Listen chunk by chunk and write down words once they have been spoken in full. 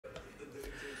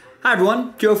Hi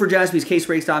everyone, Joe for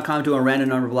JaspysCaseBreaks.com doing a random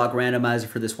number block randomizer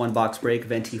for this one box break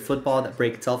of NT football. That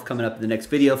break itself coming up in the next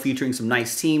video featuring some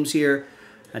nice teams here.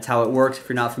 That's how it works if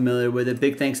you're not familiar with it.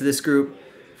 Big thanks to this group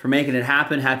for making it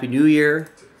happen. Happy New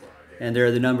Year. And there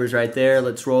are the numbers right there.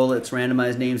 Let's roll. Let's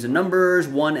randomize names and numbers.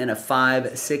 1 and a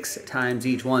 5, 6 times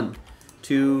each. 1,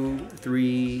 2,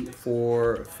 3,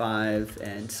 4, 5,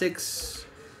 and 6.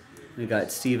 We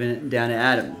got Steven down to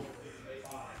Adam.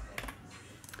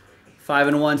 5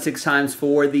 and 1, 6 times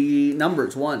for the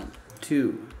numbers. 1,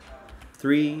 2,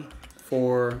 3,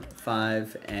 4,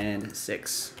 5, and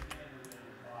 6.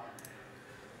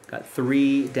 Got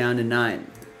 3 down to 9.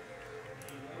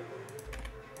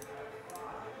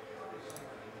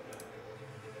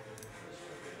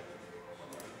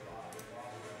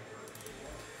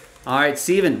 All right,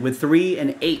 Steven with 3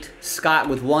 and 8. Scott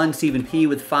with 1. Stephen P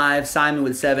with 5. Simon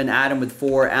with 7. Adam with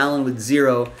 4. Alan with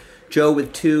 0. Joe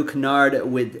with 2. Kennard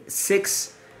with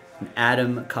 6. And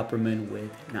Adam Kupperman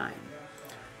with 9.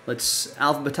 Let's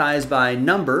alphabetize by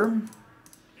number.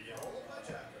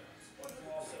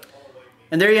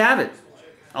 And there you have it.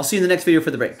 I'll see you in the next video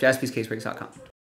for the break. JaspysCaseBreaks.com.